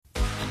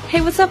Hey,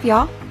 what's up,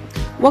 y'all?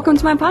 Welcome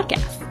to my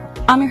podcast.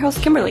 I'm your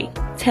host, Kimberly,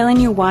 telling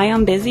you why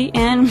I'm busy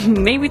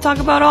and maybe talk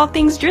about all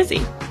things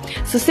drizzy.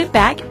 So sit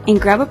back and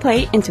grab a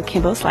plate into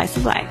Kimbo's Slice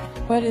of Life.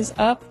 What is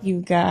up,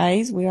 you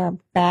guys? We are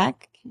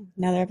back.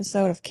 Another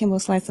episode of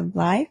Kimbo's Slice of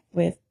Life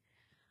with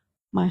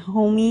my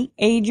homie,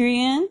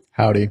 Adrian.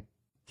 Howdy.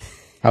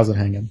 How's it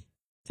hanging?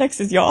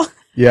 Texas, y'all.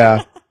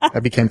 Yeah, I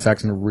became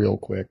Texan real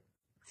quick.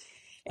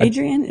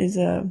 Adrian is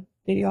a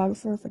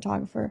videographer,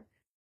 photographer.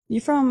 You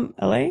from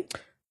LA?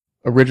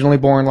 Originally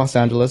born in Los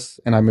Angeles,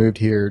 and I moved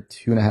here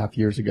 2.5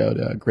 years ago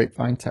to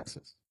Grapevine,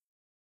 Texas.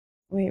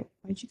 Wait,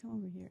 why'd you come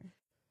over here?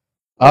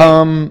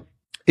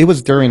 It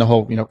was during the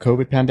whole,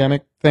 COVID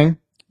pandemic thing.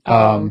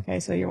 Okay,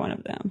 so you're one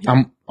of them.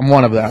 I'm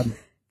one of them,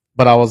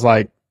 but I was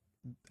like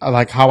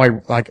I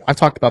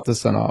talked about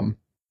this in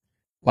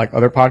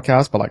other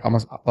podcasts, but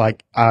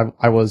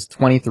I was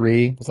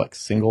 23, was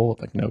single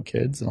with no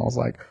kids, and I was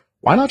like,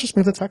 why not just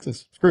move to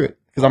Texas? Screw it,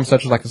 because I'm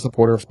such a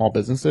supporter of small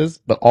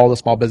businesses, but all the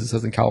small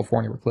businesses in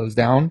California were closed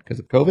down because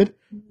of COVID.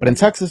 But in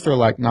Texas, they're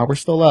like, no, we're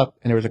still up,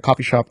 and there was a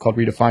coffee shop called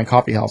Redefining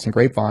Coffee House in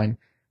Grapevine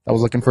that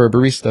was looking for a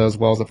barista as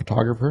well as a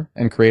photographer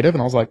and creative,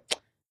 and I was like,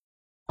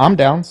 I'm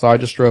down. So I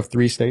just drove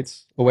 3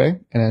 states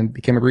away and then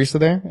became a barista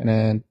there, and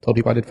then told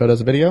people I did photos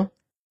and video,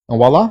 and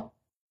voila,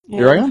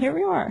 here I am. Here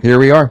we are. Here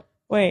we are.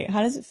 Wait,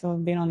 how does it feel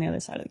being on the other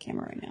side of the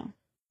camera right now?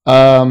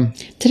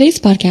 Today's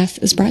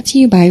podcast is brought to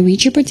you by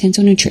Reach Your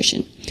Potential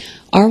Nutrition.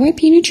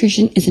 RYP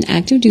Nutrition is an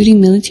active duty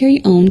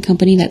military owned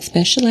company that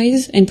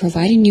specializes in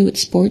providing you with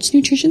sports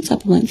nutrition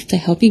supplements to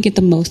help you get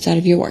the most out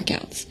of your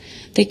workouts.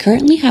 They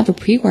currently have a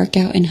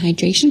pre-workout and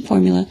hydration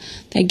formula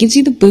that gives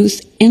you the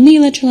boost and the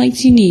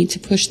electrolytes you need to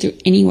push through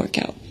any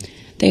workout.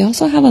 They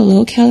also have a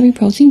low-calorie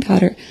protein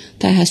powder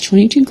that has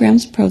 22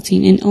 grams of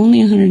protein and only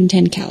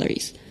 110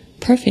 calories.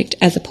 Perfect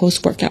as a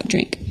post-workout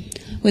drink.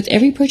 With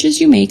every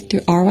purchase you make through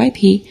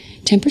RYP,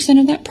 10%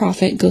 of that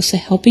profit goes to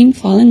helping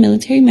fallen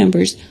military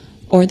members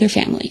or their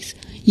families.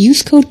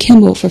 Use code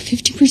Kimbo for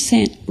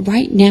 50%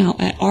 right now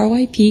at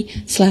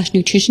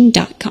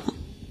ryp/nutrition.com.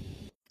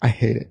 I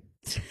hate it.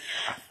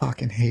 I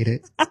fucking hate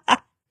it.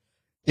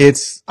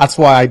 That's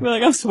why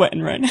I'm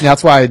sweating right now.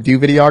 That's why I do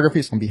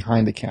videography, so I'm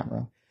behind the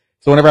camera.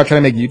 So whenever I try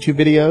to make YouTube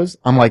videos,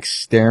 I'm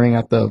staring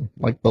at the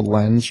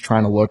lens,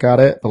 trying to look at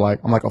it, but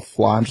I'm like a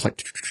fly. I'm just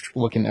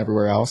looking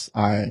everywhere else.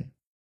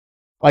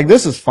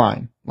 This is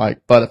fine. But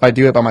if I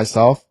do it by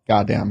myself,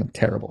 goddamn, I'm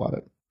terrible at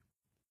it.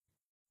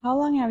 How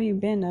long have you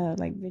been a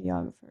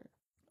videographer?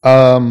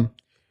 It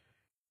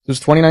was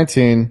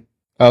 2019.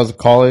 I was in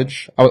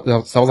college. I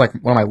was one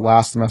of my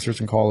last semesters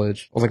in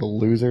college. I was a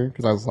loser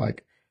because I was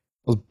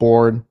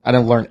bored. I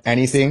didn't learn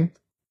anything.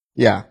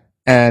 Yeah.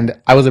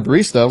 And I was a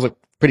barista. I was a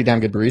pretty damn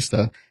good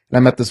barista. And I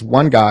met this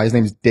one guy. His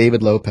name is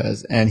David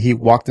Lopez. And he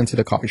walked into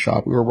the coffee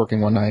shop. We were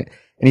working one night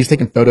and he's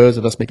taking photos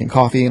of us making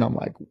coffee. And I'm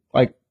like,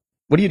 what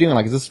are you doing?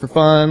 Is this for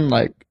fun?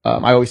 I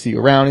always see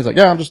you around. He's like,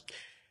 yeah, I'm just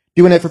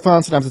doing it for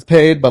fun. Sometimes it's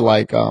paid, but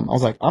I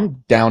was like,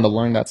 I'm down to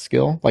learn that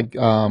skill.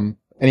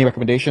 Any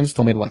recommendations?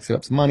 Told me to save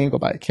up some money, go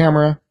buy a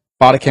camera,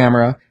 bought a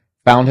camera,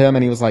 found him,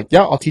 and he was like,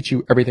 yeah, I'll teach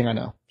you everything I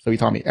know. So he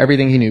taught me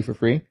everything he knew for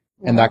free.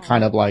 Wow. And that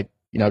kind of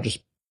just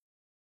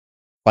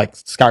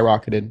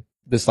skyrocketed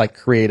this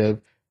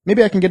creative.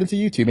 Maybe I can get into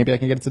YouTube. Maybe I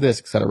can get into this,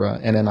 etc.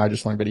 And then I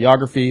just learned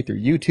videography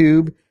through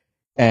YouTube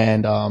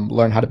and,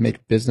 learned how to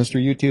make business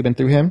through YouTube and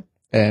through him.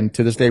 And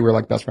to this day,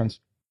 we're best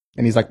friends.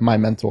 And he's my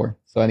mentor.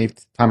 So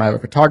anytime I have a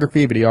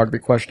photography,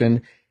 videography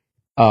question,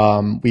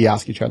 we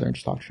ask each other and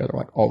just talk to each other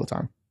all the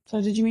time.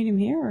 So did you meet him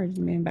here or did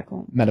you meet him back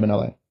home? Met him in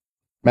LA.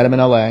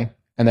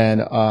 And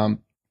then,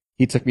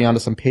 he took me on to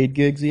some paid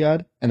gigs he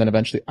had. And then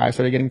eventually I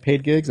started getting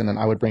paid gigs and then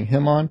I would bring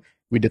him on.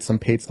 We did some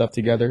paid stuff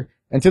together.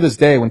 And to this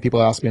day, when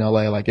people ask me in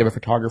LA, do you have a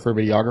photographer,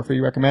 videographer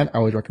you recommend? I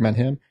always recommend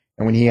him.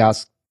 And when he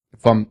asks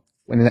when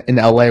in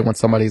LA, when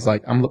somebody's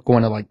I'm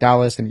going to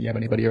Dallas and you have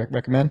anybody you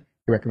recommend,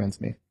 he recommends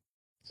me.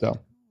 So,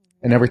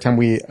 and every time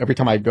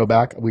I go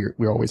back, we're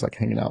always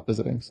hanging out,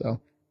 visiting.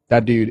 So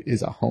that dude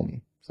is a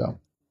homie. So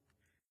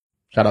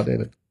shout out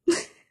David.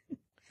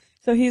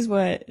 So he's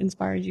what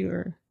inspired you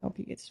or helped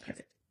you get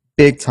started?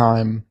 Big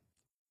time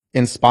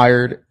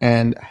inspired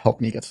and helped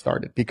me get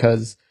started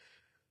because,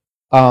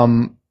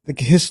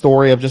 his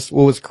story of just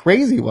what was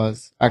crazy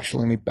was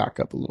actually, let me back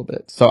up a little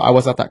bit. So I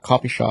was at that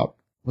coffee shop,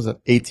 was at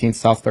 18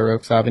 South Fair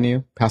Oaks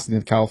Avenue,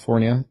 Pasadena,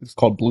 California. It's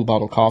called Blue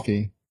Bottle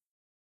Coffee.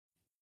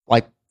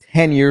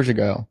 10 years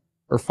ago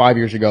or 5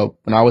 years ago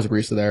when I was a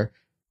barista there,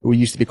 it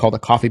used to be called a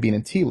Coffee Bean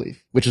and Tea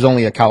Leaf, which is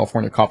only a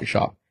California coffee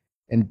shop.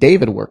 And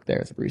David worked there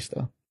as a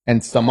barista.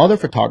 And some other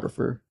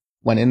photographer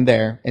went in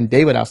there and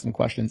David asked him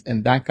questions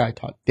and that guy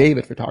taught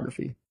David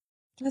photography.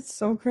 That's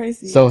so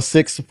crazy. So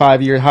 6 to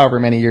 5 years, however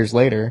many years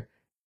later,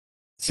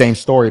 same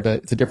story,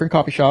 but it's a different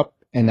coffee shop.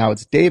 And now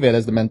it's David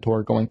as the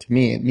mentor going to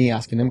me and me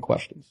asking him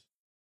questions.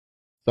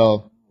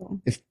 So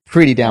it's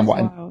pretty damn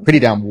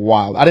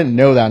wild. I didn't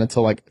know that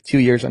until 2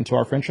 years into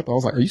our friendship. I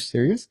was like, are you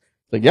serious?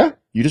 Yeah,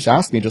 you just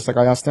asked me just like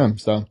I asked him.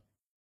 So,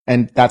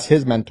 and that's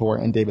his mentor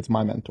and David's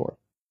my mentor.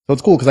 So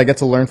it's cool because I get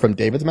to learn from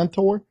David's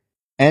mentor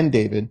and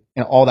David,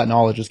 and all that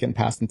knowledge is getting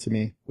passed into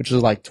me, which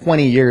is like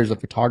 20 years of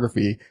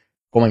photography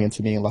going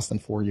into me in less than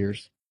 4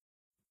 years.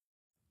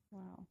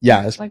 Wow.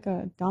 Yeah. It's like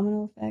a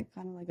domino effect,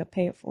 kind of like a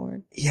pay it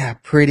forward. Yeah.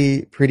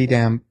 Pretty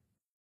damn,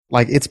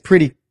 like, it's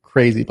pretty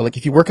crazy. But like,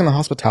 if you work in the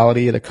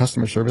hospitality, the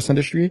customer service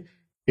industry,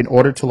 in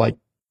order to like,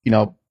 you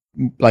know,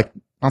 like,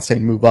 not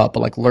saying move up, but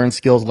like learn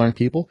skills, learn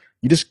people,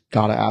 you just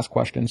gotta ask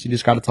questions. You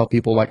just gotta tell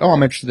people like, oh,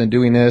 I'm interested in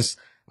doing this.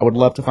 I would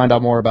love to find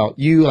out more about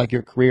you, like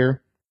your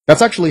career.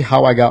 That's actually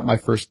how I got my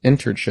first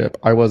internship.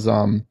 I was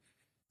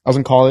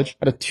in college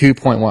at a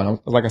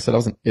 2.1. Like I said,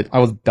 I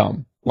was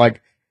dumb.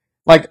 Like,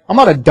 I'm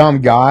not a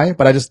dumb guy,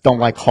 but I just don't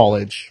like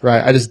college,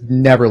 right? I just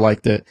never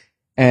liked it.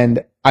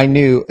 And I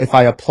knew if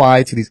I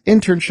applied to these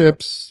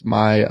internships,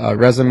 my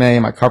resume,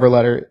 my cover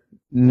letter,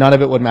 none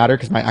of it would matter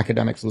because my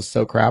academics was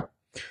so crap.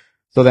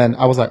 So then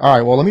I was like, all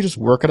right, well, let me just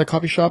work at a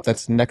coffee shop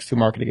that's next to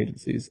marketing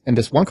agencies. And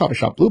this one coffee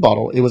shop, Blue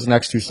Bottle, it was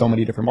next to so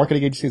many different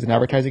marketing agencies and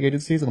advertising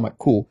agencies. And I'm like,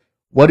 cool.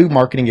 What do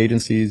marketing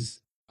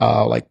agencies,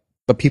 like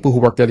the people who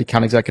work there, the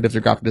account executives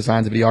or graphic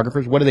designers,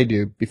 videographers, what do they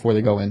do before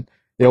they go in?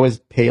 They always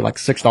pay like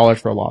 $6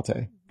 for a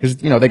latte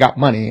because, you know, they got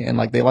money and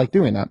like they like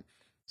doing that.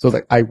 So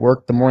like I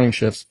worked the morning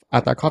shifts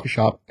at that coffee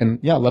shop, and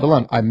yeah, let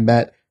alone I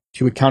met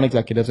 2 account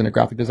executives and a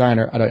graphic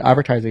designer at an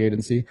advertising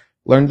agency,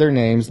 learned their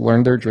names,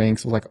 learned their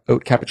drinks. It was like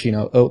oat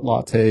cappuccino, oat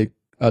latte,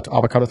 to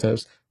avocado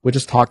toast. We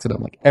just talk to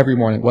them like every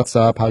morning. What's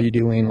up? How you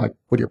doing? Like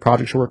what your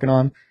projects you're working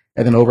on?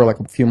 And then over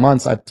like a few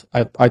months,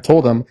 I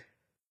told them,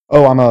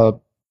 oh, I'm a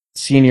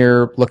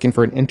senior looking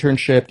for an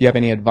internship. Do you have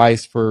any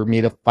advice for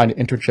me to find an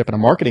internship in a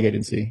marketing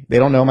agency? They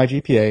don't know my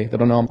GPA. They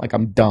don't know like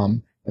I'm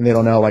dumb, and they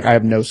don't know like I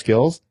have no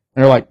skills.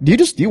 And they're like, do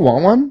you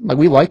want one? Like,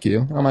 we like you.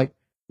 And I'm like,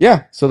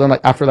 yeah. So then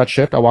like after that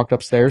shift, I walked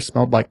upstairs,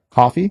 smelled like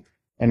coffee,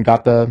 and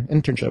got the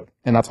internship.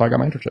 And that's how I got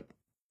my internship.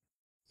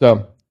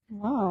 So,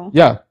 wow.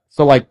 Yeah.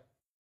 So like,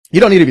 you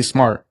don't need to be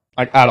smart,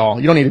 like at all.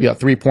 You don't need to be a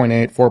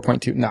 3.8,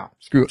 4.2. No,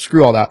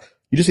 screw all that.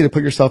 You just need to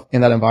put yourself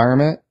in that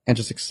environment and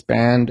just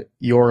expand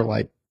your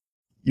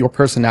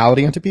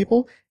personality into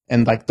people,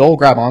 and like they'll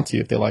grab onto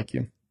you if they like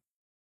you.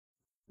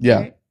 Yeah.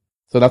 Right.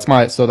 So that's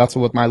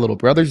what my little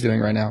brother's doing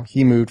right now.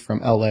 He moved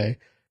from LA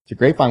to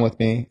Grapevine with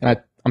me,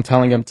 and I'm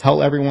telling him,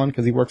 tell everyone,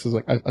 because he works as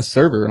like a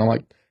server, and I'm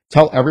like,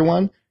 tell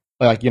everyone,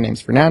 like, your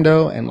name's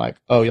Fernando, and like,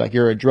 oh, like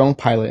you're a drone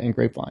pilot in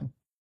Grapevine.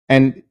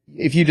 And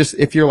if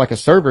you're like a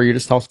server, you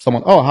just tell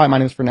someone, oh, hi, my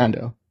name's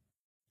Fernando.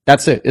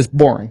 That's it. It's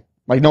boring.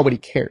 Like nobody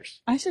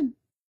cares.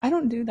 I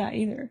don't do that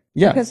either.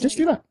 Yeah, because just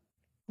do that.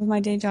 With my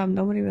day job,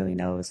 nobody really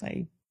knows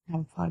I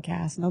have a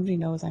podcast. Nobody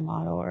knows I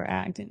model or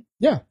act. And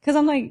yeah. Because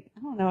I'm like,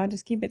 I don't know, I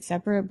just keep it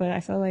separate, but I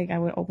feel like I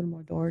would open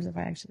more doors if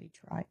I actually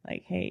try.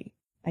 Like, hey,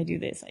 I do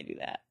this, I do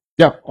that.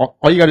 Yeah.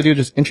 All you got to do is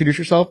just introduce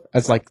yourself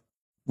as like,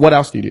 what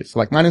else do you do? So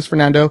like, my name's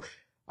Fernando.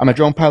 I'm a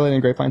drone pilot in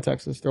Grapevine,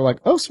 Texas. They're like,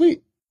 oh,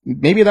 sweet.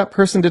 Maybe that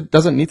person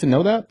doesn't need to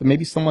know that, but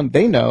maybe someone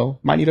they know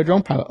might need a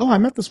drone pilot. Oh, I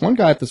met this one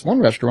guy at this one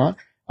restaurant.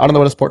 I don't know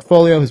what his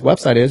portfolio, his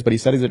website is, but he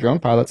said he's a drone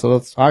pilot, so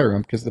let's hire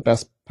him, because the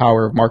best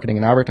power of marketing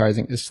and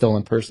advertising is still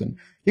in person.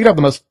 You can have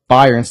the most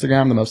fire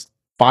Instagram, the most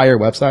fire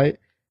website,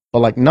 but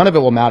like none of it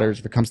will matter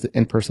if it comes to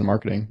in-person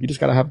marketing. You just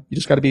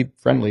gotta be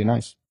friendly and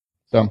nice.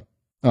 So,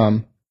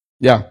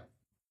 yeah,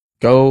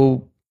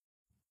 go,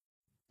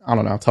 I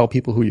don't know, tell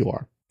people who you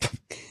are.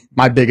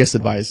 My biggest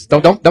advice.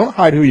 Don't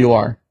hide who you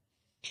are.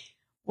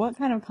 What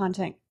kind of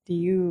content do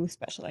you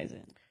specialize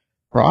in?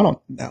 Bro, I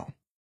don't know.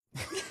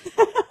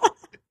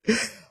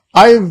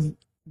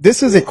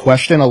 This is a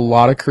question a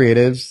lot of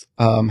creatives,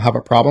 have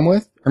a problem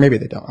with, or maybe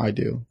they don't, I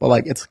do, but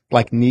like, it's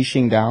like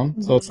niching down.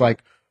 Mm-hmm. So it's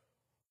like,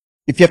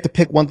 if you have to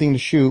pick one thing to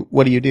shoot,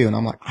 what do you do? And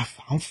I'm like, I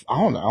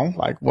don't know,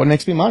 like, what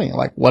makes me money?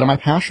 Like, what am I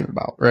passionate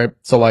about? Right?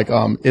 So like,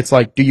 it's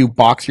like, do you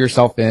box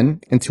yourself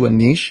into a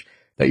niche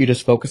that you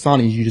just focus on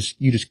and you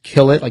just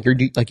kill it? Like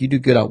you do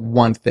good at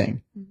one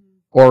thing. Mm-hmm.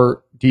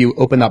 Or do you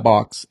open that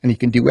box and you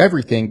can do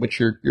everything, but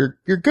you're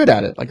good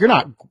at it? Like, you're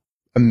not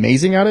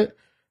amazing at it,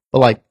 but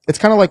like, it's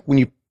kind of like when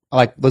you,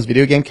 like those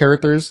video game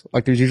characters,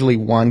 like there's usually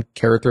one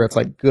character that's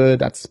like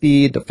good at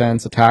speed,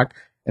 defense, attack.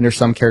 And there's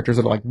some characters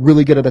that are like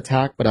really good at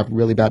attack, but have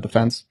really bad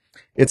defense.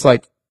 It's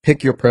like,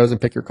 pick your pros and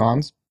pick your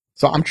cons.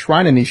 So I'm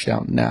trying to niche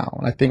down now.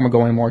 And I think I'm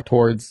going more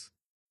towards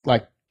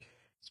like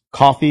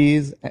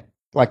coffee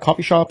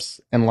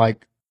shops and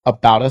like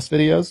about us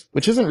videos,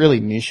 which isn't really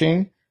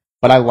niching,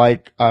 but I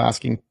like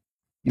asking,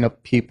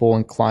 people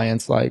and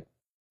clients like,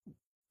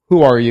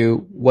 who are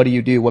you? What do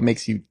you do? What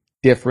makes you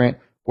different?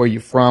 Where are you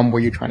from?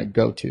 Where are you trying to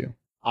go to?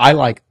 I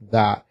like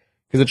that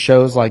because it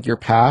shows like your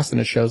past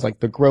and it shows like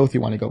the growth you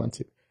want to go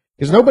into.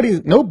 Because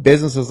no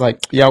business is like,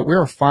 yeah,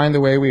 we're fine the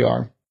way we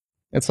are.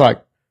 It's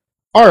like,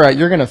 all right,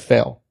 you're going to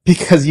fail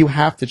because you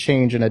have to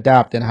change and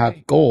adapt and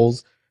have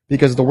goals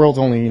because the world's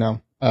only,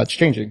 it's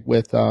changing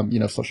with,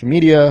 social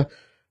media,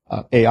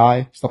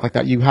 AI, stuff like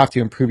that. You have to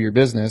improve your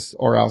business,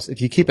 or else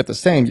if you keep it the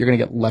same, you're going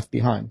to get left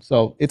behind.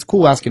 So it's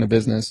cool asking a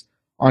business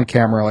on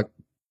camera, like,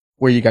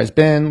 where you guys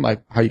been,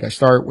 like how you guys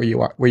start, where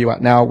you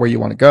at now, where you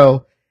want to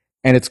go.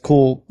 And it's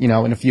cool, in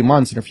a few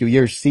months, in a few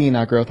years, seeing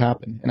that growth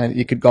happen. And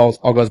it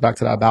all goes back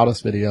to that About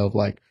Us video of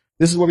like,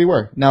 this is where we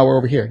were. Now we're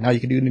over here. Now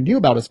you can do a new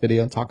about us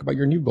video and talk about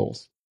your new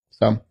goals.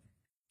 So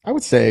I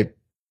would say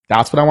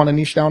that's what I want to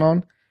niche down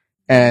on.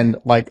 And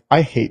like,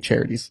 I hate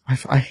charities.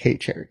 I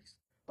hate charities.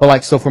 But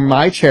like, so for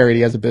my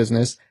charity as a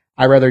business,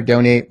 I rather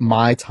donate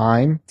my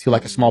time to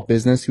like a small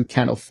business who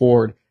can't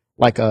afford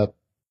like a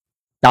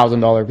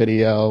 $1,000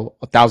 video,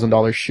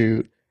 $1,000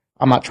 shoot.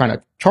 I'm not trying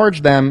to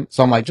charge them.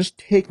 So I'm like, just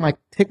take my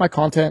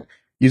content,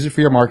 use it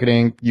for your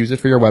marketing, use it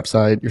for your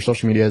website, your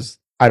social medias.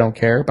 I don't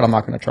care, but I'm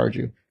not going to charge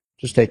you.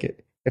 Just take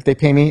it. If they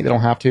pay me, they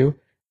don't have to.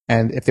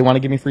 And if they want to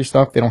give me free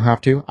stuff, they don't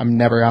have to. I'm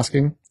never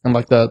asking. And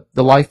like the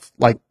life,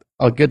 like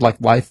a good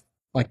like life,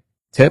 like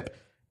tip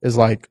is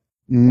like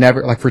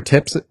never, like for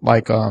tips,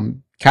 like,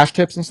 cash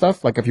tips and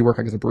stuff. Like if you work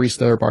like as a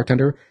barista or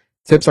bartender,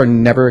 tips are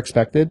never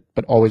expected,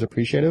 but always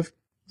appreciative.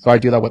 So I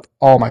do that with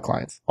all my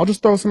clients. I'll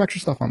just throw some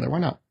extra stuff on there. Why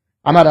not?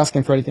 I'm not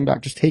asking for anything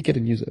back. Just take it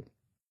and use it.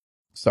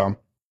 So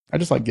I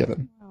just like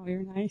giving. Oh,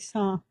 you're nice,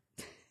 huh?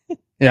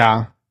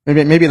 Yeah.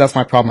 Maybe that's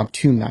my problem. I'm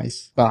too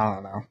nice, but I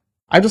don't know.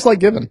 I just like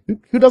giving.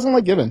 Who doesn't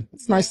like giving?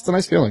 It's nice. It's a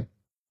nice feeling.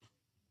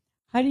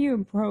 How do you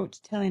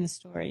approach telling a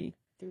story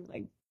through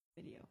like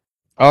video?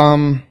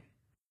 Kind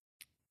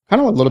of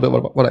a little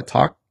bit what I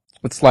talk.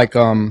 It's like,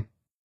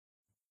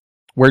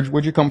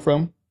 where'd you come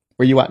from?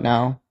 Where you at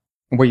now?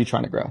 And where you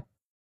trying to grow?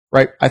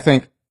 Right? I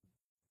think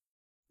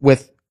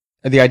with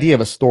the idea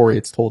of a story,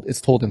 it's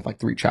told in like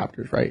 3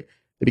 chapters, right?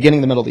 The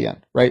beginning, the middle, the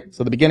end, right?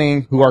 So the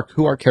beginning, who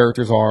our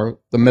characters are,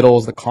 the middle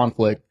is the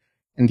conflict,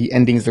 and the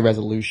ending is the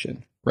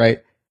resolution,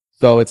 right?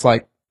 So it's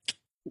like,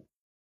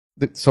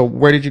 so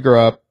where did you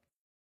grow up?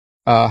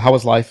 How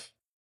was life?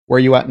 Where are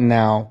you at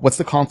now? What's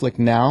the conflict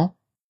now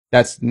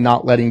that's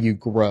not letting you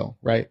grow,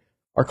 right?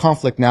 Our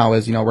conflict now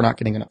is, we're not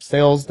getting enough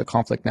sales. The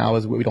conflict now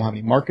is we don't have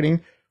any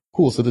marketing.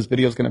 Cool. So this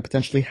video is going to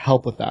potentially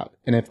help with that.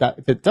 And if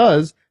it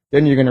does,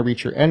 then you're going to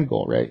reach your end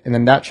goal, right? And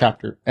then that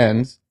chapter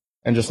ends.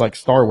 And just like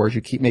Star Wars,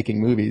 you keep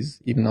making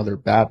movies, even though they're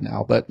bad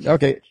now. But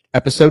okay,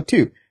 episode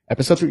 2,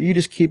 episode 3, you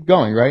just keep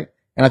going, right?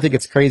 And I think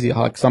it's crazy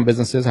how like some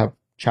businesses have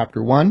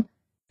chapter 1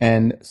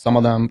 and some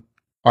of them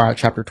are at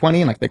chapter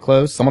 20 and like they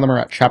close. Some of them are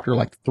at chapter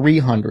like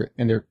 300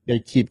 and they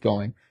keep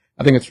going.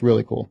 I think it's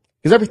really cool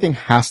because everything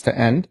has to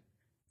end.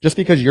 Just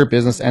because your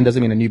business ends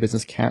doesn't mean a new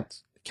business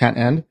can't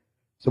end.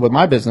 So with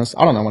my business,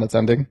 I don't know when it's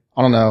ending.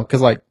 I don't know. Cause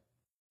like,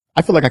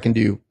 I feel like I can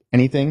do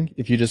anything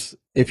if you're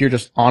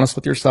just honest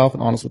with yourself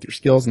and honest with your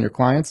skills and your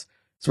clients.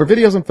 So for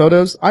videos and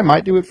photos, I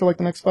might do it for like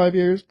the next 5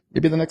 years,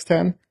 maybe the next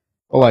 10.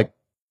 But like,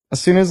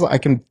 as soon as I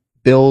can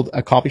build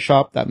a coffee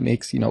shop that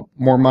makes,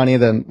 more money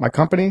than my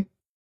company,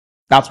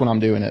 that's when I'm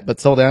doing it. But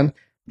till then,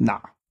 nah.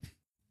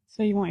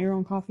 So you want your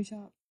own coffee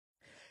shop?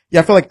 Yeah,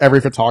 I feel like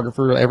every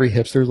photographer, every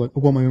hipster is like, I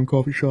want my own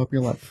coffee shop.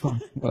 You're like,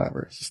 fuck,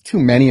 whatever. It's just too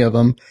many of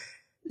them.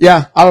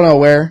 Yeah, I don't know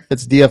where.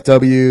 It's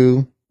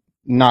DFW,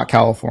 not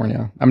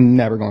California. I'm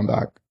never going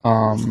back.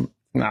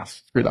 Nah,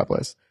 screw that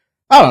place.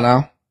 I don't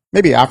know.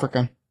 Maybe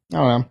Africa. I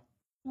don't know.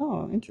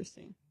 Oh,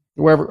 interesting.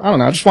 Wherever. I don't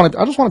know. I just want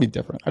to be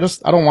different. I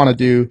don't want to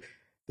do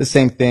the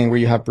same thing where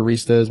you have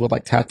baristas with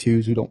like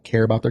tattoos who don't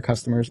care about their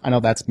customers. I know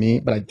that's me,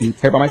 but I do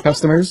care about my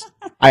customers.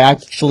 I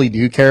actually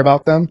do care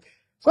about them.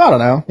 So I don't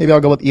know. Maybe I'll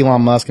go with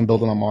Elon Musk and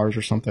build it on Mars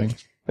or something.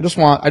 I just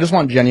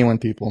want genuine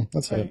people.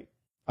 That's it.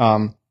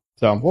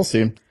 So we'll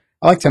see.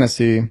 I like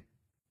Tennessee.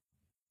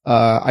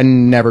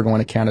 I'm never going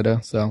to Canada.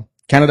 So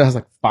Canada has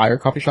like fire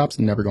coffee shops.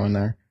 Never going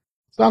there.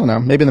 So I don't know.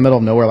 Maybe in the middle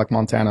of nowhere, like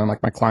Montana, and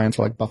like my clients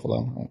are like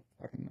Buffalo. I don't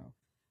fucking know.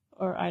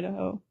 Or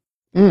Idaho.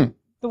 The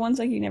ones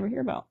like you never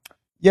hear about.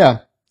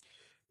 Yeah.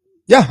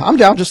 Yeah, I'm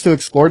down just to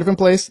explore a different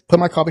place, put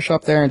my coffee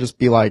shop there and just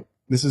be like,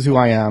 this is who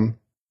I am.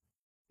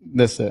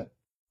 That's it.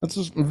 That's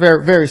just a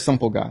very, very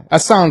simple guy. I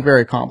sound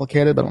very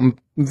complicated, but I'm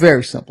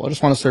very simple. I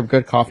just want to serve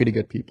good coffee to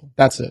good people.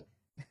 That's it.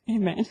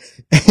 Amen.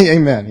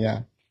 Amen.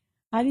 Yeah.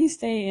 How do you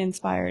stay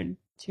inspired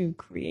to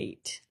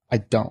create? I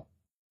don't.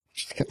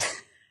 Just kidding.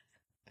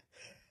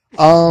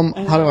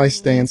 How do I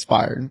stay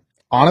inspired?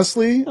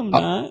 Honestly, I'm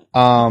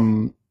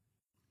not.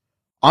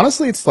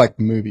 Honestly, it's like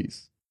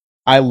movies.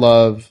 I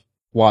love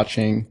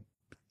watching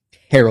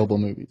terrible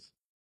movies.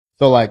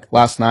 So like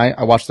last night,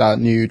 I watched that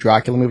new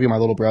Dracula movie with my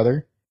little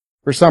brother.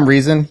 For some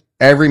reason,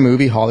 every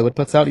movie Hollywood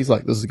puts out, he's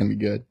like, this is going to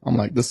be good. I'm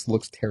like, this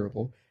looks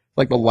terrible.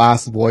 Like The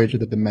Last Voyage of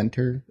the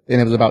Dementor, and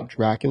it was about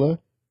Dracula.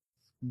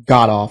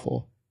 God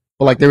awful.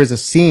 But like there was a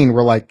scene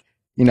where like,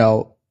 I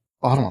don't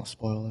want to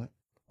spoil that.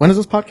 When does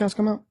this podcast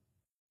come out?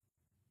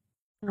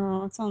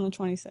 Oh, it's on the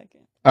 22nd.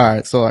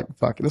 Alright, so like,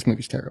 fuck it, this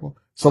movie's terrible.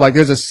 So like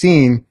there's a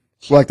scene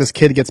where like this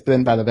kid gets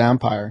bitten by the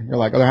vampire. You're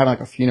like, oh, they're having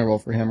like a funeral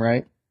for him,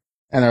 right?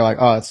 And they're like,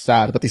 oh, it's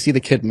sad. But they see the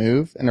kid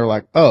move and they're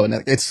like, oh, and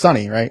it's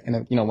sunny, right?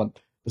 And when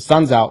the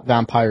sun's out,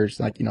 vampires,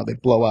 like, they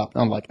blow up.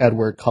 Like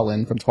Edward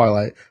Cullen from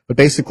Twilight. But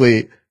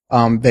basically,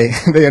 they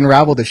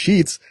unravel the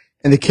sheets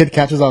and the kid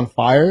catches on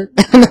fire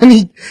and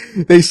then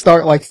they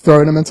start like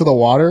throwing him into the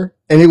water.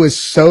 And it was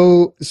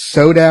so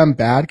damn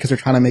bad because they're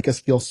trying to make us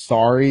feel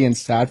sorry and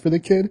sad for the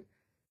kid.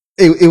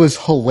 It was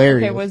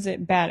hilarious. Okay, was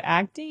it bad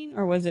acting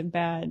or was it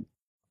bad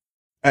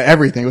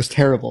Everything. It was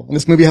terrible. And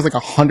this movie has like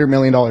 $100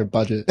 million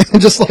budget.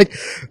 And just like,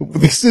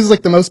 this is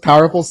like the most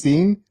powerful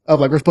scene of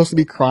like, we're supposed to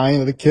be crying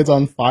and the kid's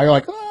on fire,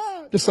 like,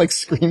 ah, just like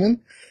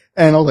screaming.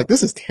 And I was like,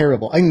 this is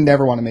terrible. I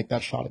never want to make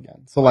that shot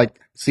again. So like,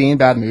 seeing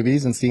bad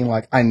movies and seeing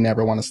like, I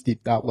never want to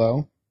stoop that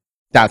low.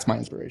 That's my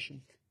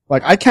inspiration.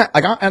 Like, I can't,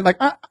 like,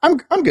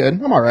 I'm good.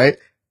 I'm alright.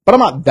 But I'm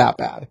not that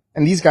bad.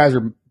 And these guys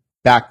are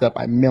backed up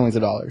by millions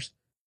of dollars.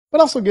 But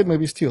also good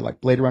movies too,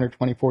 like Blade Runner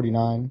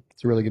 2049.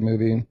 It's a really good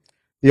movie.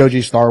 The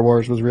OG Star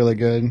Wars was really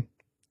good.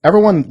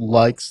 Everyone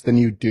likes the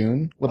new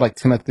Dune with like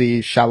Timothée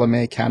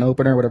Chalamet can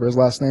opener, whatever his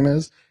last name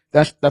is.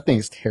 That thing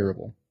is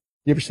terrible.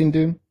 You ever seen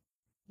Dune?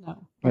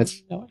 No.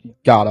 It's no idea.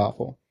 god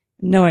awful.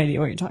 No idea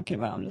what you're talking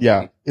about.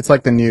 Yeah. It's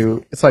like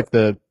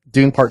the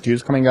Dune Part 2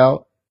 is coming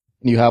out.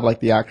 And you have like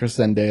the actress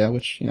Zendaya,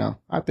 which, you know,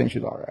 I think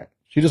she's alright.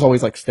 She just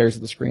always like stares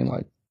at the screen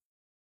like.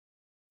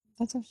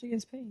 That's how she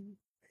gets paid.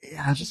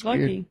 Yeah, it's just lucky.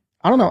 Weird.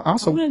 I don't know.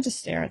 Also, I'm gonna just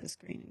stare at the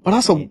screen. But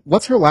also,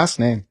 what's her last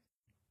name?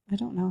 I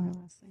don't know her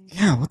last name.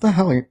 Yeah, what the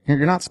hell?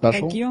 You're not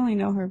special. Like, you only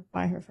know her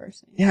by her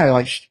first name. Yeah,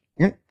 like,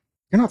 you're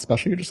not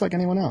special. You're just like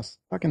anyone else.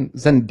 Fucking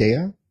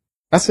Zendaya.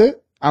 That's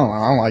it? I don't know.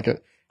 I don't like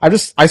it.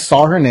 I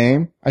saw her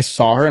name. I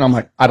saw her and I'm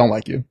like, I don't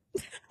like you.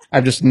 I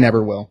just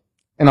never will.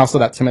 And also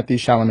that Timothée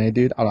Chalamet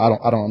dude.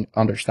 I don't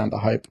understand the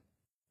hype.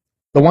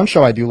 The one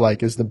show I do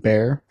like is The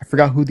Bear. I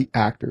forgot who the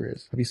actor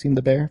is. Have you seen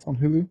The Bear? It's on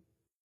Hulu.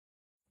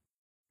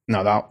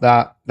 No,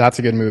 that's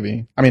a good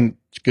movie. I mean,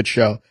 it's a good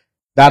show.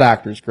 That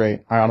actor's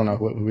great. I don't know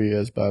who he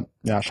is, but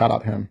yeah, shout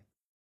out to him.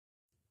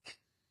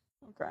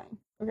 I'm crying.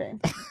 Okay.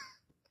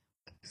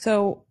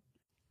 So,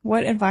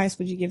 what advice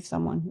would you give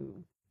someone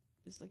who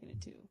is looking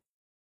into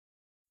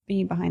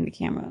being behind the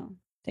camera,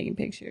 taking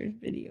pictures,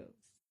 videos?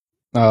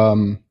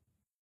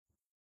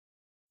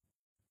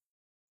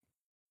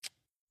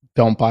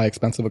 Don't buy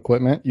expensive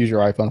equipment. Use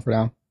your iPhone for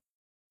now.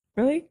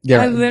 Really?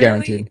 Yeah, I literally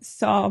guaranteed.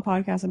 saw a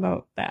podcast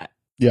about that.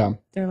 Yeah.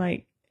 They're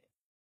like,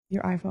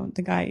 your iPhone,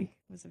 the guy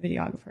was a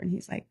videographer and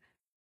he's like,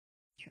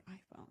 your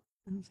iPhone.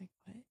 And I was like,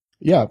 what?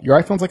 Yeah,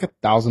 your iPhone's like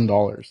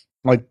 $1,000.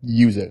 Like,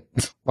 use it.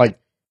 Like,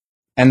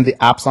 and the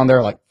apps on there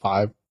are like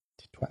 $5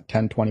 to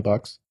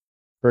 $10-$20.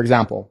 For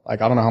example,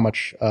 like, I don't know how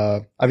much,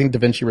 I think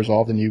DaVinci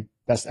Resolve, the new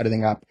best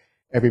editing app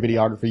every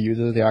videographer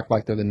uses, they act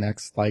like they're the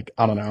next, like,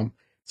 I don't know,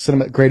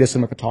 greatest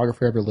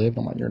cinematographer ever lived.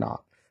 I'm like, you're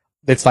not.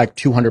 It's like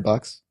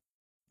 $200.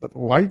 But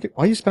why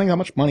are you spending that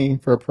much money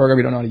for a program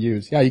you don't know how to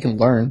use? Yeah, you can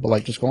learn, but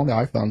like, just go on the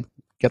iPhone,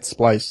 get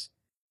Splice,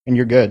 and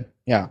you're good.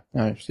 Yeah.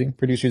 See,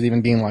 producers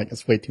even being like,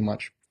 it's way too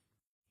much.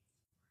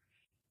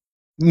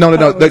 No.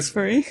 It's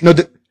free? No,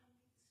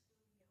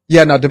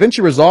 yeah, no,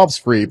 DaVinci Resolve's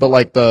free, but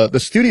like the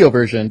studio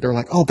version, they're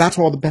like, oh, that's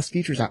where all the best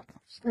features are.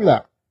 Screw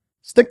that.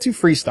 Stick to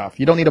free stuff.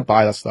 You don't need to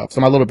buy that stuff.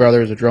 So my little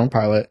brother is a drone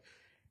pilot,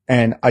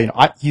 and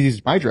he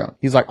uses my drone.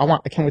 He's like, I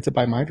can't wait to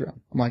buy my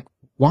drone. I'm like,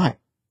 why?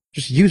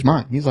 Just use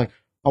mine. He's like,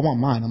 I want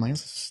mine. I'm like,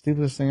 that's the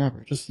stupidest thing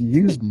ever. Just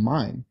use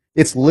mine.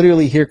 It's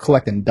literally here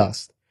collecting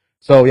dust.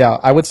 So yeah,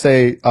 I would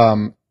say,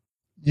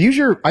 use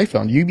your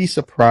iPhone. You'd be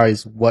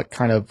surprised what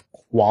kind of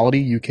quality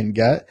you can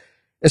get,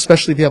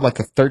 especially if you have like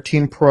a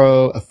 13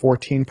 Pro, a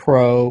 14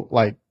 Pro,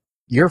 like,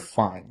 you're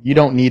fine. You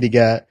don't need to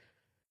get,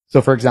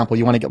 so for example,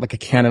 you want to get like a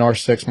Canon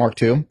R6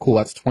 Mark II. Cool.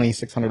 That's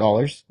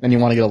 $2,600. Then you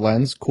want to get a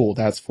lens. Cool.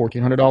 That's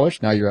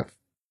 $1,400. Now you're at,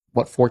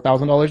 what,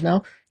 $4,000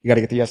 now? You got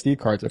to get the SD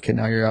cards. Okay.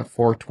 Now you're at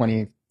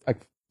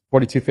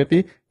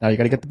 4,250. Now you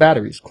got to get the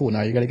batteries. Cool.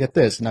 Now you got to get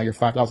this. Now you're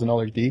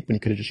 $5,000 deep when you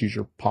could have just used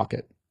your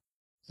pocket.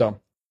 So,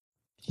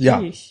 yeah.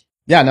 Sheesh.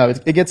 Yeah, no,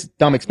 it gets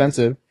dumb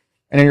expensive.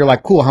 And then you're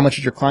like, cool, how much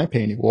is your client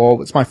paying you?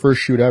 Well, it's my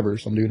first shoot ever,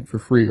 so I'm doing it for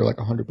free, or like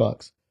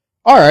 $100.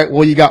 All right,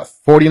 well, you got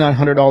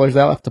 $4,900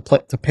 left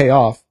to pay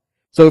off.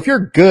 So if you're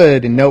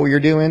good and know what you're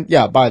doing,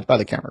 yeah, buy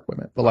the camera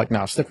equipment. But like,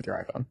 no, stick with your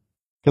iPhone.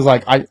 Cause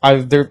like,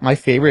 my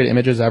favorite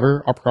images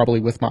ever are probably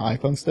with my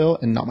iPhone still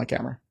and not my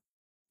camera.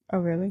 Oh,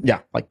 really? Yeah,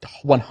 like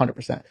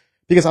 100%.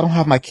 Because I don't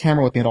have my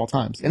camera with me at all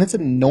times. And it's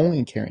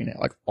annoying carrying it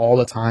like all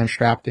the time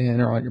strapped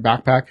in or on your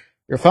backpack.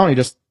 Your phone, you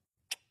just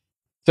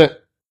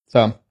sit.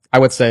 So I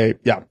would say,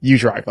 yeah,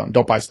 use your iPhone.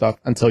 Don't buy stuff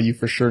until you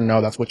for sure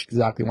know that's what you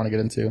exactly want to get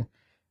into.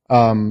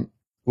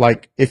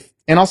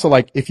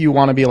 If you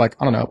want to be like,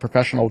 I don't know, a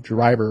professional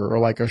driver or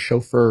like a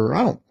chauffeur,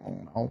 I don't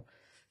know.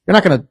 You're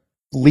not going to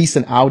lease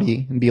an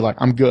Audi and be like,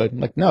 I'm good.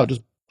 Like, no,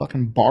 just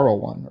fucking borrow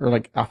one or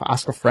like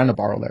ask a friend to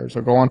borrow theirs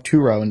or go on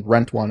Turo and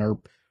rent one or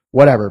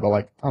whatever. But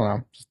like, I don't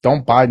know, just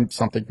don't buy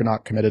something if you're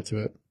not committed to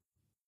it.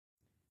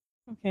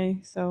 Okay.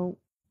 So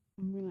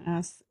I'm going to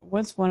ask,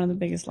 what's one of the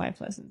biggest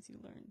life lessons you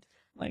learned,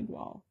 like,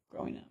 while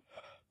growing up?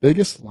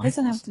 Biggest life? It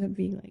doesn't have to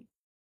be like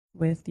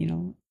with,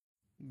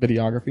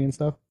 videography and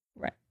stuff.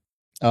 Right.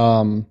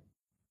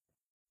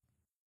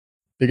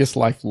 Biggest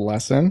life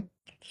lesson.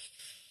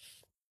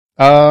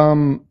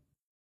 I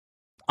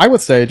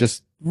would say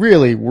just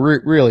really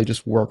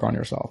just work on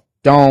yourself.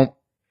 Don't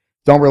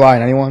rely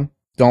on anyone.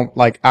 Don't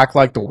like act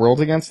like the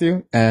world's against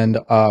you, and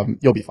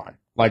you'll be fine.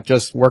 Like,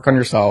 just work on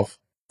yourself.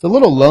 It's a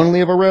little lonely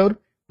of a road,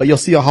 but you'll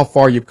see how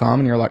far you've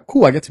come, and you're like,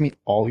 cool, I get to meet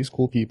all these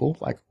cool people.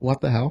 Like,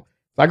 what the hell?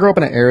 I grew up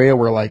in an area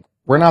where like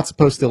we're not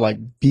supposed to like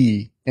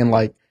be in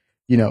like,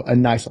 a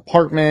nice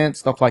apartment,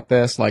 stuff like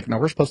this. Like, no,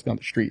 we're supposed to be on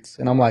the streets.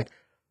 And I'm like,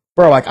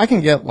 bro, like I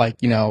can get like,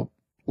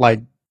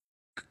 like,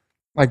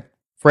 like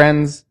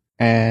friends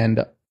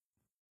and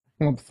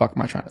what the fuck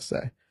am I trying to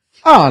say?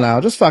 I don't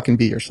know. Just fucking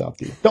be yourself,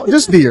 dude. Don't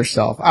just be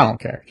yourself. I don't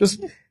care.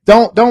 Just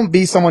don't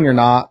be someone you're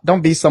not.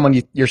 Don't be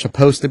someone you're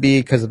supposed to be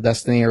because of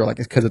destiny or like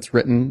because it's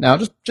written. No,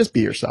 just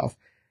be yourself.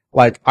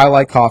 Like I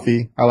like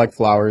coffee. I like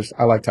flowers.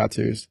 I like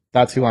tattoos.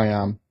 That's who I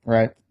am.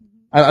 Right.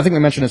 I think we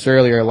mentioned this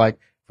earlier. Like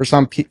for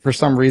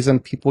some reason,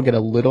 people get a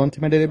little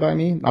intimidated by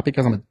me. Not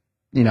because I'm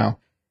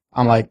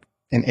like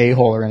an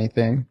a-hole or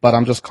anything, but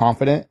I'm just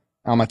confident.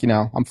 I'm like,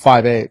 I'm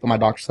 5'8", but my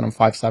doctor said I'm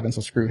 5'7", so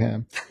screw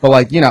him. But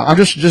like, I'm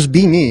just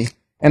be me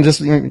and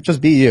just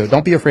be you.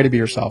 Don't be afraid to be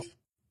yourself.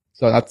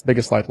 So that's the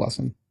biggest life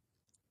lesson.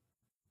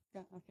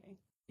 Yeah, okay.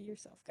 Be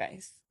yourself,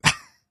 guys.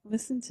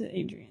 Listen to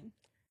Adrian.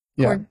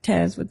 Yeah.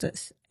 Cortez with the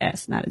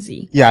S, not a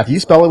Z. Yeah, if you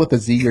spell it with a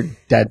Z, you're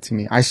dead to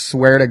me. I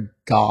swear to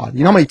God.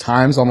 You know how many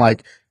times I'm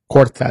like,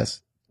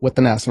 Cortez with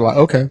an S. They're like,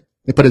 okay.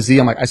 They put a Z.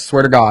 I'm like, I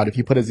swear to God, if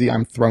you put a Z,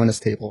 I'm throwing this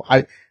table.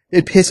 I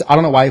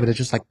don't know why, but it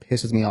just like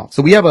pisses me off.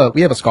 So we have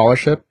a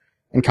scholarship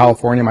in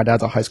California. My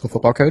dad's a high school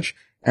football coach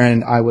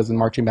and I was in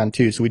marching band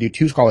too. So we do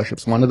 2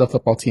 scholarships, one to the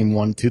football team,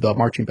 one to the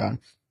marching band.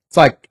 It's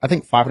like, I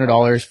think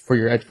 $500 for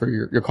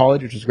your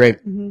college, which is great.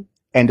 Mm-hmm.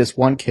 And this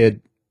one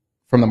kid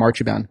from the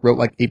marching band wrote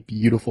like a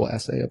beautiful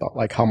essay about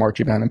like how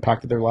marching band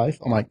impacted their life.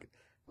 I'm like,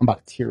 I'm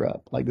about to tear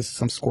up. Like this is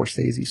some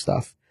Scorsese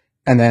stuff.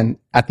 And then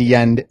at the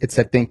end, it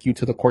said, thank you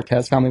to the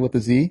Cortez family with the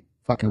Z.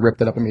 Fucking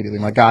ripped it up immediately.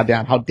 I'm like,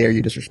 goddamn, how dare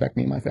you disrespect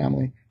me and my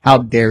family? How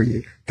dare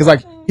you? Cause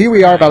like, here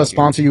we are about to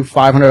sponsor you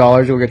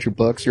 $500. You'll get your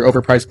books, your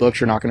overpriced books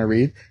you're not going to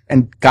read.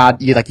 And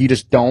God, you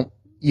just don't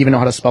even know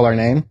how to spell our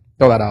name.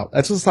 Throw that out.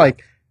 It's just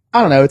like,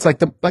 I don't know. It's like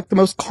the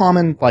most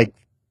common, like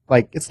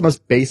it's the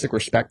most basic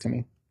respect to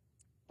me.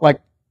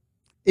 Like,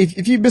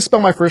 if you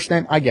misspell my first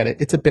name, I get it.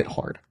 It's a bit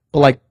hard. But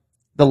like,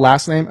 the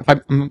last name,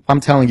 if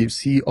I'm telling you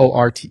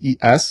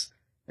Cortes,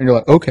 and you're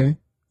like, okay,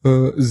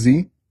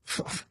 Z,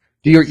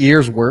 do your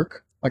ears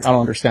work? Like, I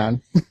don't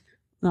understand.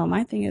 No,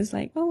 my thing is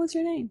like, oh, what's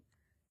your name?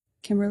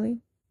 Kimberly.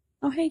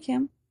 Oh, hey,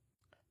 Kim.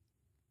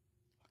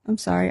 I'm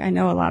sorry. I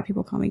know a lot of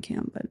people call me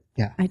Kim, but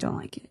yeah, I don't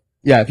like it.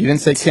 Yeah, if you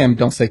didn't say Kim,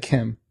 don't say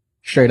Kim.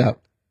 Straight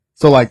up.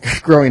 So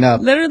like, growing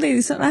up.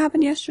 Literally, something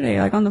happened yesterday,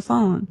 like on the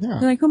phone. Yeah.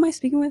 They're like, who am I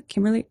speaking with?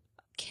 Kimberly.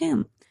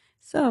 Kim.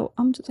 So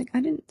I'm just like,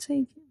 I didn't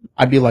say Kim.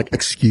 I'd be like,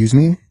 excuse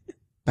me?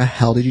 The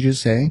hell did you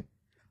just say?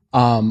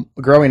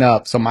 Growing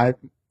up, so my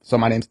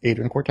name's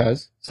Adrian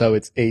Cortez, so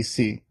it's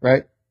AC,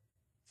 right?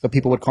 So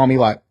people would call me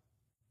like,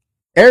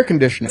 air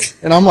conditioner.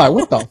 And I'm like,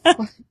 what the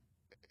fuck?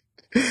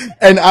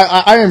 And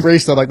I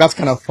embraced it, like, that's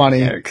kind of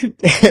funny. Air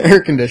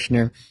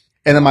conditioner.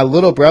 And then my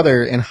little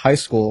brother in high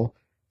school,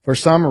 for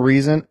some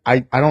reason, I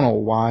don't know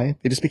why,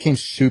 they just became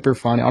super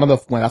funny. I don't know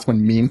if that's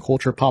when meme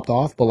culture popped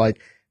off, but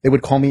like, they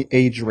would call me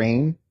a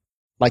drain.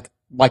 Like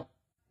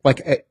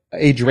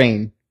a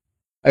drain.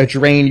 A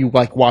drain you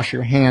like wash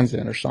your hands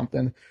in or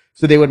something.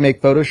 So they would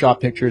make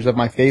Photoshop pictures of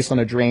my face on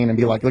a drain and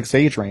be like, looks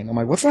a drain. I'm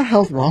like, what's the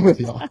hell's wrong with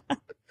y'all?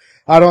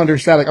 I don't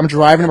understand. Like I'm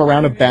driving them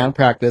around a band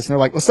practice and they're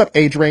like, what's up,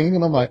 a drain?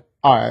 And I'm like,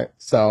 all right.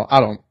 So I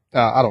don't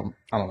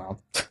know.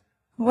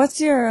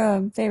 What's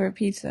your favorite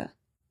pizza?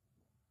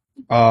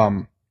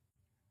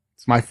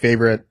 It's my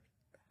favorite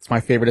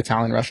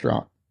Italian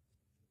restaurant.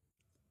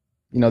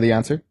 You know the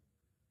answer?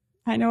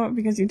 I know it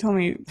because you told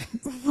me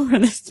before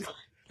this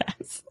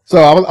podcast. So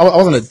I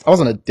was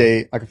on a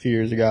date like a few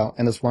years ago,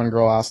 and this one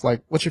girl asked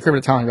like, "What's your favorite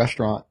Italian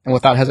restaurant?" And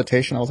without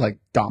hesitation, I was like,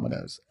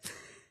 "Domino's."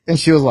 And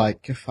she was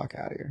like, "Get the fuck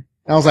out of here."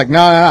 And I was like,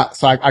 No.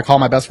 So I called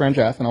my best friend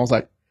Jeff, and I was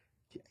like,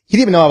 he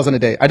didn't even know I was on a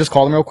date. I just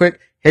called him real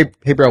quick. Hey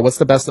bro, what's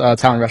the best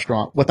Italian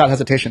restaurant? Without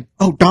hesitation.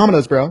 Oh,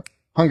 Domino's, bro.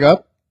 Hung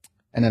up,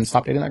 and then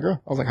stopped dating that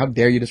girl. I was like, how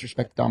dare you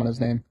disrespect Domino's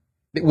name?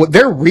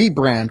 Their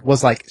rebrand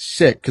was like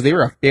sick because they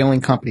were a failing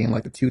company in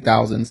like the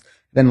 2000s.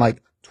 Then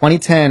like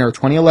 2010 or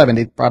 2011,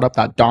 they brought up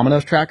that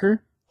Domino's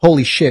tracker.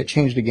 Holy shit,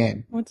 changed the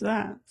game. What's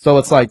that? So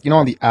it's like,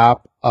 on the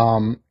app,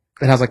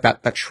 it has like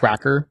that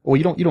tracker. Well,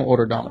 you don't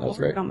order Domino's,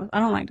 right? I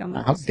don't like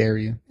Domino's. How dare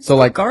you? So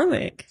like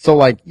garlic. So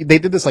like they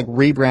did this like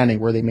rebranding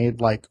where they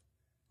made like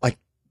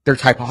their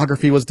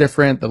typography was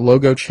different, the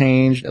logo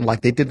changed, and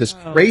like they did this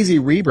crazy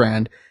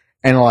rebrand.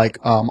 And like,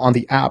 on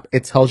the app,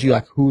 it tells you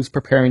like who's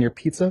preparing your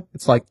pizza.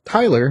 It's like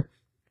Tyler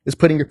is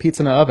putting your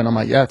pizza in the oven. I'm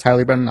like, yeah,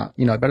 Tyler, better not,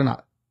 better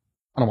not,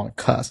 I don't want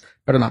to cuss,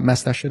 better not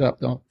mess that shit up.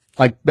 Don't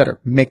better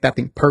make that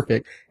thing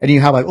perfect. And you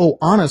have like, oh,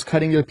 Anna's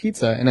cutting your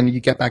pizza. And then you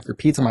get back your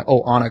pizza. I'm like,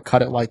 oh, Anna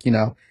cut it like,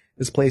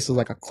 this place is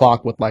like a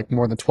clock with like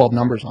more than 12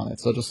 numbers on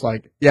it. So just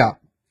like, yeah.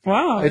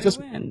 Wow.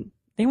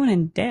 They went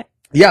in debt.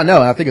 Yeah,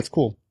 no, I think it's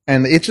cool.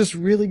 And it's just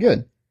really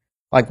good.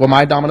 Like what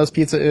my Domino's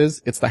pizza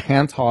is, it's the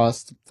hand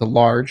tossed, the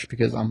large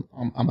because I'm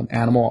an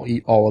animal. I'll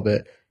eat all of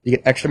it. You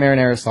get extra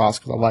marinara sauce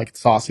because I like it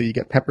saucy. You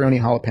get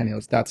pepperoni,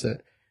 jalapenos. That's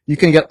it. You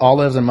can get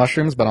olives and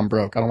mushrooms, but I'm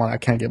broke. I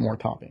can't get more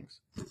toppings.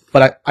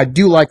 But I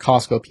do like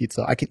Costco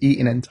pizza. I could eat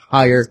an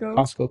entire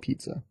Costco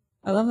pizza.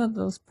 I love that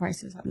those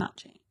prices have not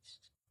changed.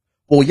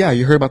 Well, yeah,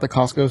 you heard about the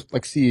Costco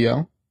like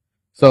CEO.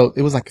 So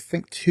it was like, I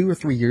think 2 or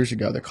 3 years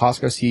ago, the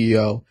Costco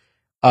CEO,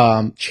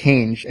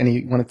 changed and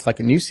he went to like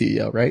a new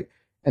CEO, right?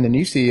 And the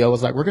new CEO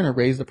was like, we're going to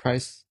raise the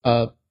price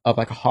of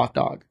like a hot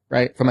dog,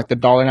 right? From like the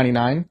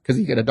 $1.99, cause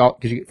you get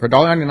for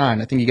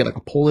 $1.99, I think you get like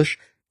a Polish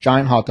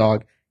giant hot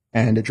dog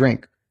and a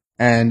drink.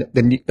 And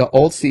the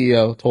old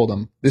CEO told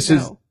him, this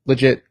is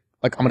legit,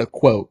 like I'm going to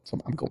quote, so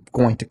I'm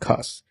going to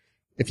cuss.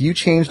 If you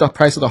change the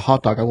price of the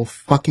hot dog, I will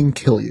fucking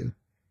kill you.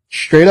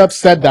 Straight up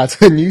said that to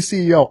the new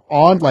CEO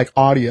on like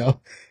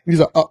audio. He's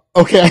like, oh,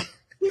 okay.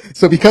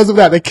 So because of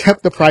that, they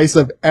kept the price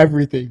of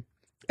everything.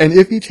 And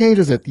if he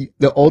changes it,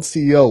 the old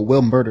CEO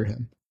will murder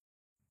him.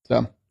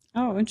 So.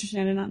 Oh,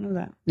 interesting. I did not know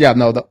that. Yeah,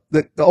 no,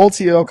 the old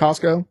CEO of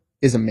Costco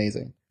is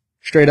amazing.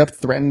 Straight up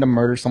threatened to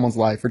murder someone's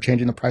life for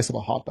changing the price of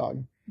a hot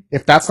dog.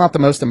 If that's not the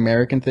most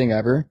American thing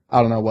ever,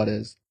 I don't know what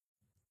is.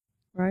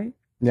 Right?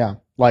 Yeah.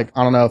 Like,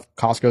 I don't know if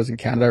Costco's in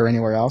Canada or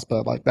anywhere else,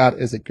 but like that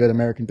is a good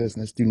American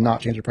business. Do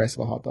not change the price of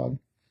a hot dog.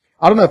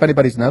 I don't know if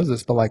anybody knows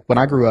this, but like when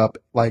I grew up,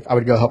 like I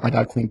would go help my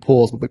dad clean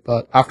pools,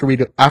 but after we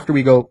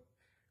go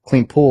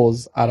clean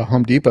pools at a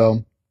Home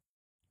Depot,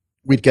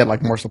 we'd get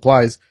like more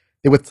supplies.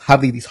 They would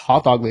have these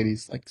hot dog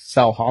ladies like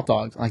sell hot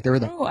dogs. Like they were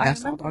the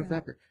best hot dogs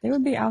ever. They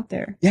would be out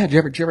there. Yeah.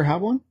 Did you ever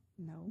have one?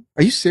 No.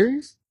 Are you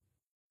serious?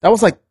 That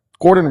was like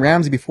Gordon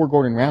Ramsay before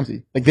Gordon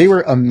Ramsay. Like they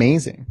were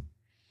amazing.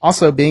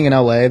 Also, being in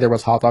LA, there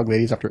was hot dog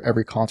ladies after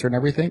every concert and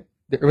everything.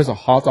 There was a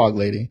hot dog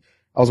lady.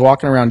 I was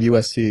walking around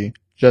USC,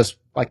 just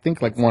I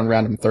think like one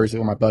random Thursday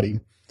with my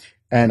buddy,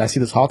 and I see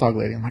this hot dog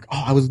lady. I'm like,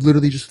 oh, I was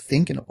literally just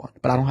thinking of one,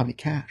 but I don't have any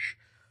cash.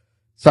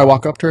 So I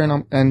walk up to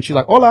her and she's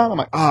like, hola. I'm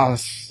like, oh,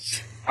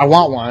 I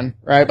want one,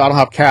 right? But I don't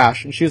have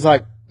cash. And she's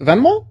like,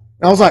 Venmo?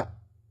 And I was like,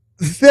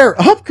 they're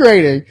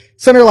upgrading.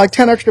 Sent her like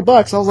 10 extra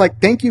bucks. I was like,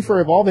 thank you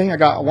for evolving. I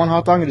got one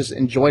hot dog and just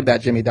enjoyed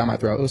that Jimmy down my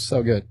throat. It was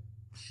so good.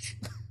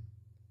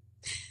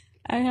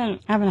 I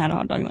haven't had a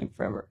hot dog in like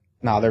forever.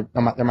 No, they're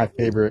my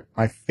favorite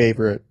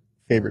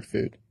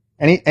food.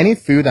 Any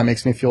food that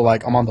makes me feel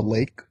like I'm on the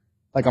lake,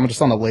 like I'm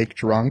just on the lake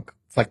drunk.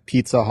 It's like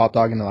pizza, hot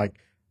dog, and like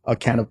a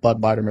can of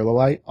Bud Light or Miller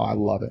Lite. Oh, I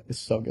love it. It's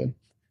so good.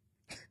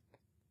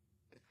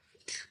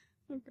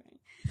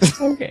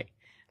 Okay.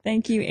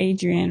 Thank you,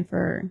 Adrian,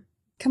 for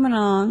coming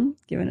on,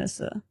 giving us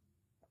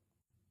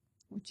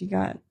what you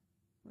got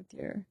with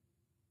your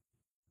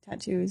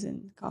tattoos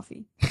and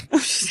coffee.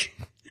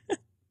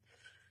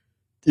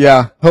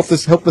 Yeah, hope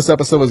this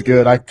episode was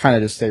good. I kind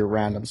of just say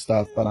random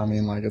stuff, but I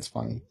mean, like, it's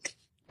funny,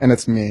 and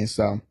it's me.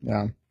 So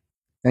yeah,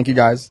 thank you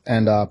guys,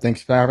 and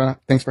thanks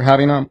for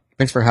having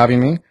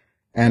me.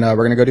 And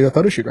we're gonna go do a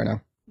photo shoot right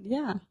now.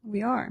 Yeah,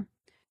 we are.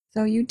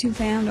 So YouTube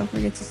fam, don't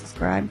forget to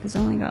subscribe because I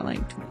only got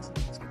like 20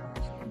 subscribers.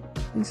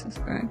 Please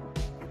subscribe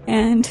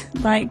and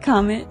like,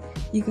 comment.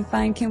 You can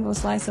find Kimball's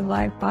Slice of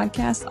Life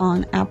podcast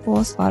on Apple,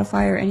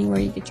 Spotify, or anywhere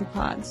you get your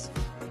pods.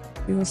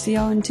 We will see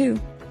y'all in 2.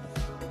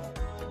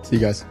 See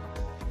you guys.